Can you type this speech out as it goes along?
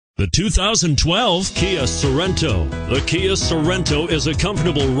The 2012 Kia Sorento. The Kia Sorento is a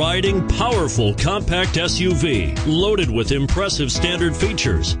comfortable riding, powerful, compact SUV loaded with impressive standard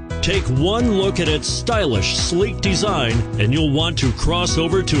features. Take one look at its stylish, sleek design and you'll want to cross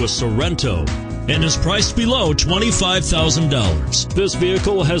over to a Sorento, and is priced below $25,000. This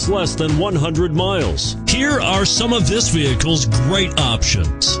vehicle has less than 100 miles. Here are some of this vehicle's great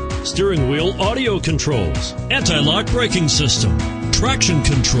options: steering wheel audio controls, anti-lock braking system, traction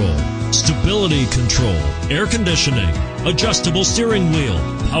control, stability control, air conditioning, adjustable steering wheel,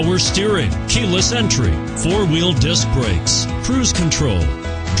 power steering, keyless entry, four-wheel disc brakes, cruise control.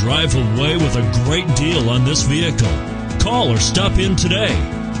 Drive away with a great deal on this vehicle. Call or stop in today.